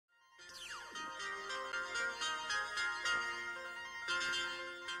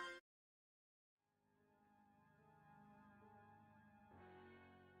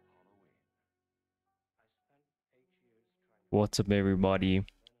What's up everybody,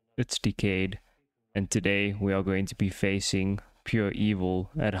 it's Decayed, and today we are going to be facing pure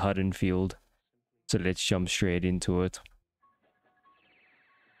evil at Haddonfield. So let's jump straight into it.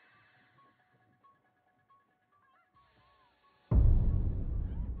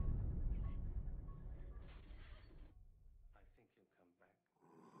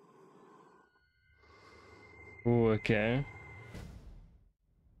 Ooh, okay.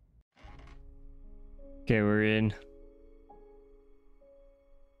 Okay, we're in.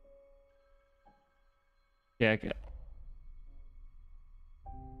 Yeah,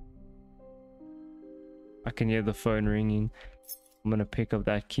 I can hear the phone ringing. I'm gonna pick up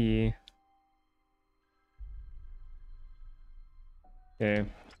that key. Okay,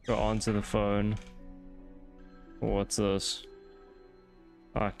 go onto the phone. What's this?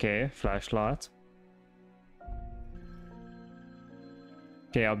 Okay, flashlight.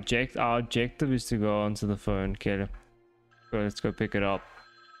 Okay, our objective is to go onto the phone. Okay, let's go pick it up.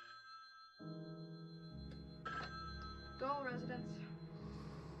 Go, residents.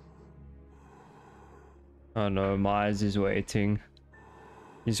 Oh no, Myers is waiting.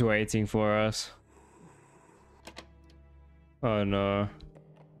 He's waiting for us. Oh no.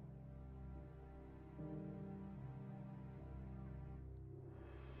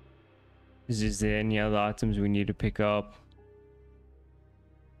 Is there any other items we need to pick up?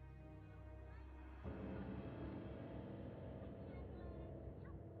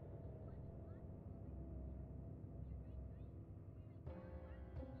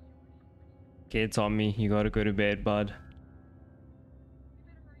 Okay, Tommy, you gotta go to bed, bud.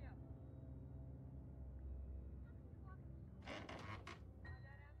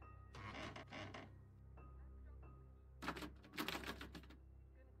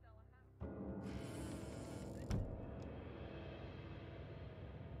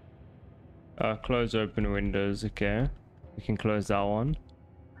 Close open windows, okay. We can close that one.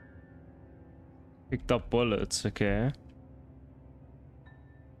 Picked up bullets, okay.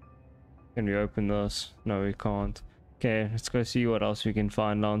 Can we open this? No, we can't. Okay, let's go see what else we can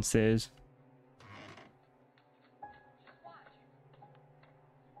find downstairs.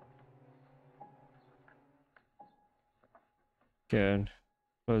 Good.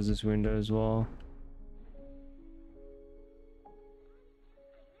 Close this window as well.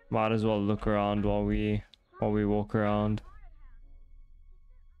 Might as well look around while we walk around.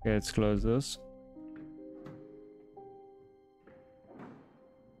 Okay, let's close this.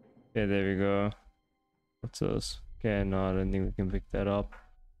 Okay, there we go. What's this? Okay, no, I don't think we can pick that up.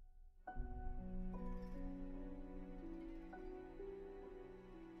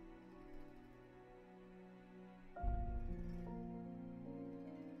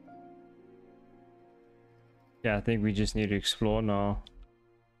 Yeah, I think we just need to explore now.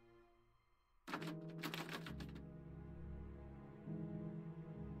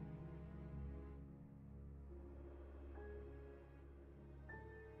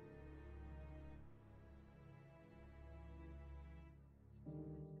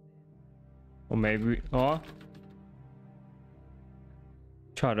 Or maybe, oh,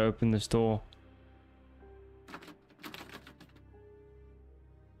 try to open this door.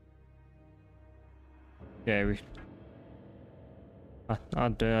 Yeah, I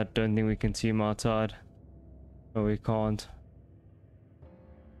don't think we can see him outside. No, we can't.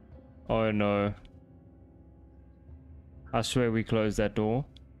 Oh no. I swear we closed that door.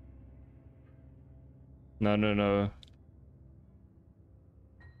 No, no, no.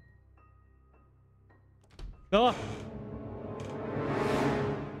 Ah!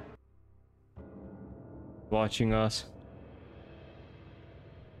 Watching us.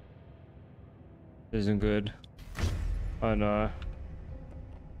 Isn't good. Oh no.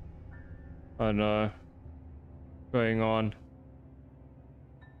 Oh no. What's going on?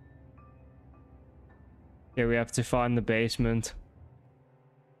 Okay, we have to find the basement.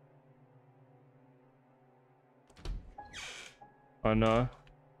 Oh no.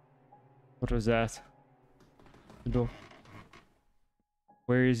 What was that? The door.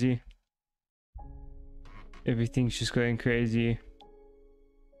 Where is he? Everything's just going crazy.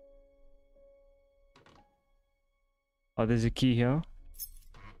 Oh, there's a key here.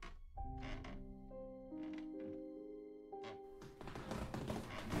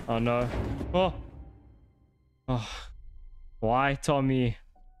 Oh no. Oh. Oh. Why, Tommy?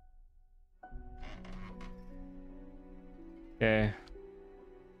 Okay.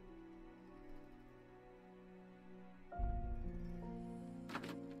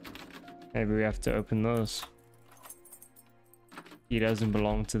 Maybe we have to open this. He doesn't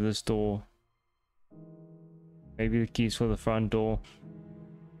belong to this door. Maybe the key's for the front door.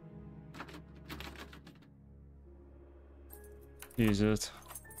 Use it.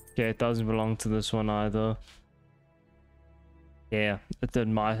 Okay, it doesn't belong to this one either. Yeah, it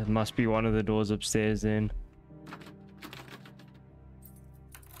must be one of the doors upstairs then.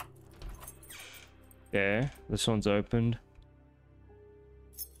 Okay, this one's opened.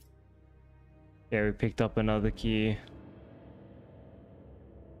 Yeah, we picked up another key.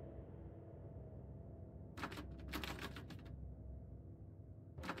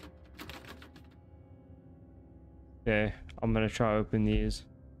 Okay, I'm gonna try open these.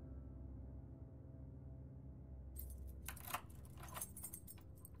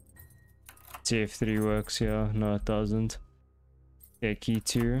 See if 3 works here. No, it doesn't. Okay, key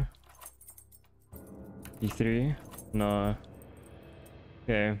 2. Key 3. No.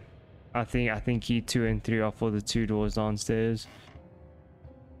 Okay. I think key 2 and 3 are for the 2 doors downstairs.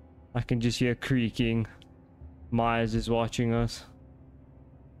 I can just hear creaking. Myers is watching us.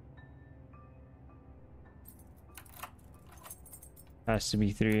 Has to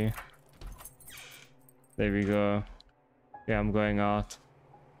be 3. There we go. Yeah, I'm going out.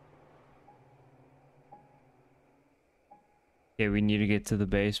 Yeah, we need to get to the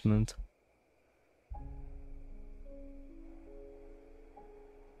basement.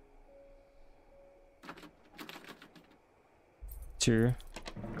 Two.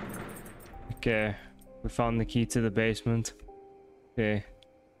 Okay, we found the key to the basement. Okay,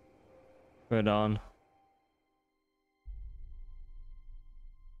 go down.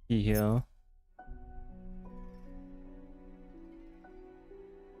 Key here.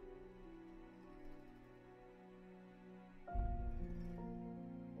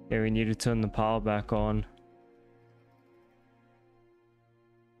 Yeah, we need to turn the power back on.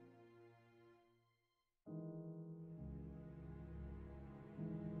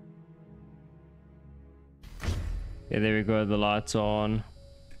 Yeah, there we go, the lights are on.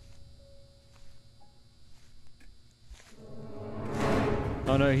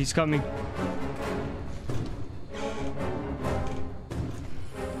 Oh no, he's coming.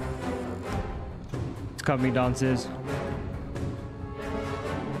 He's coming downstairs.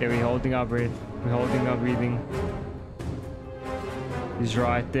 Yeah, we're holding our breath. We're holding our breathing. He's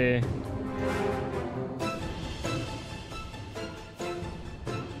right there.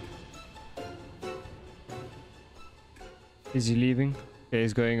 Is he leaving? Okay,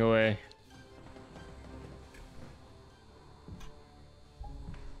 he's going away.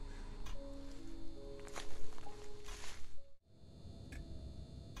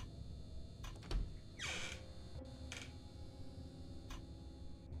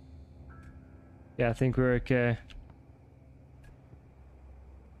 Yeah, I think we're okay.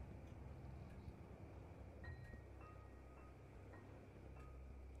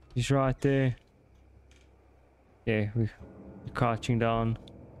 He's right there. Yeah, we're crouching down.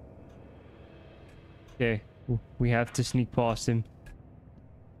 Okay, we have to sneak past him.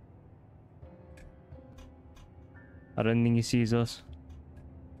 I don't think he sees us.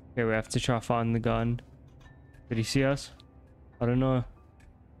 Okay, we have to try find the gun. Did he see us? I don't know.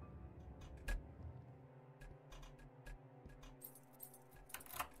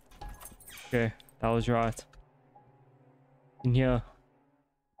 Okay, that was right. In here.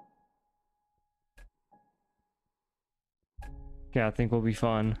 Okay, I think we'll be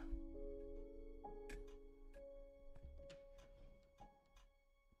fine.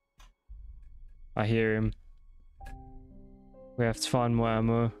 I hear him. We have to find more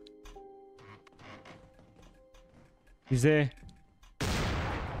ammo. He's there.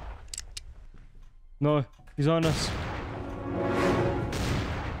 No, he's on us.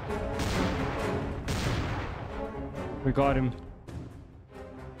 We got him.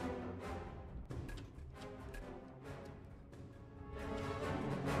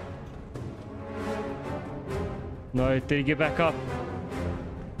 No, did he get back up?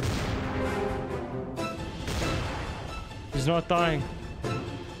 He's not dying.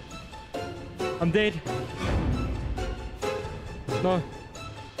 I'm dead. No.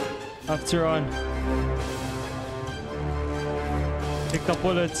 I have to run. Picked up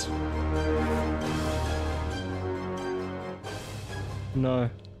bullets. No.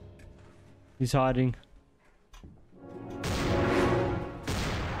 He's hiding.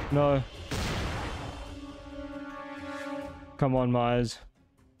 No. Come on, Myers.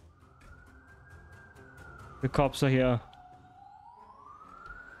 The cops are here.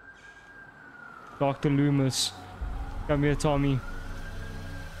 Dr. Loomis. Come here, Tommy.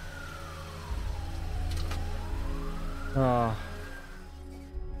 Ah.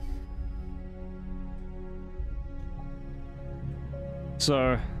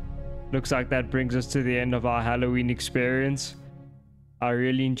 So, looks like that brings us to the end of our Halloween experience. I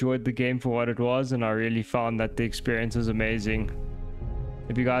really enjoyed the game for what it was, and I really found that the experience was amazing.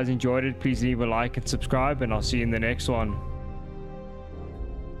 If you guys enjoyed it, please leave a like and subscribe, and I'll see you in the next one.